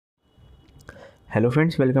Hello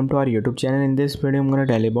friends, welcome to our YouTube channel. In this video I'm going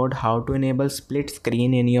to tell you about how to enable split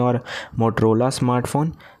screen in your Motorola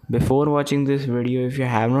smartphone. Before watching this video, if you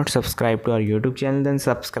have not subscribed to our YouTube channel, then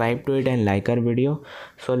subscribe to it and like our video.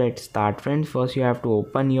 So let's start friends. First you have to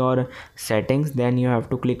open your settings, then you have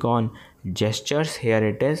to click on gestures. Here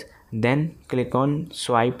it is. Then click on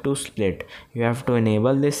swipe to split. You have to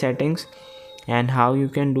enable these settings, and how you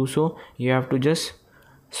can do so, you have to just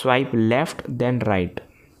swipe left then right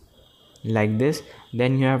like this.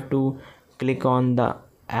 Then you have to click on the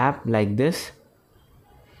app like this,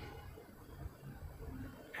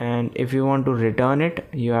 and if you want to return it,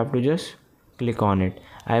 you have to just click on it.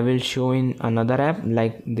 I will show in another app.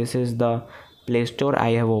 Like this is the Play Store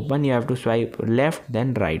I have opened. You have to swipe left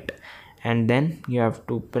then right, and then you have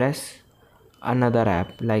to press another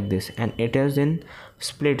app like this, and it is in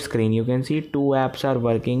split screen. You can see two apps are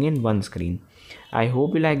working in one screen. I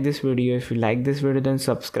hope you like this video. If you like this video, then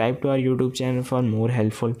subscribe to our YouTube channel for more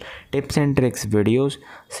helpful tips and tricks videos.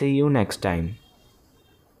 See you next time.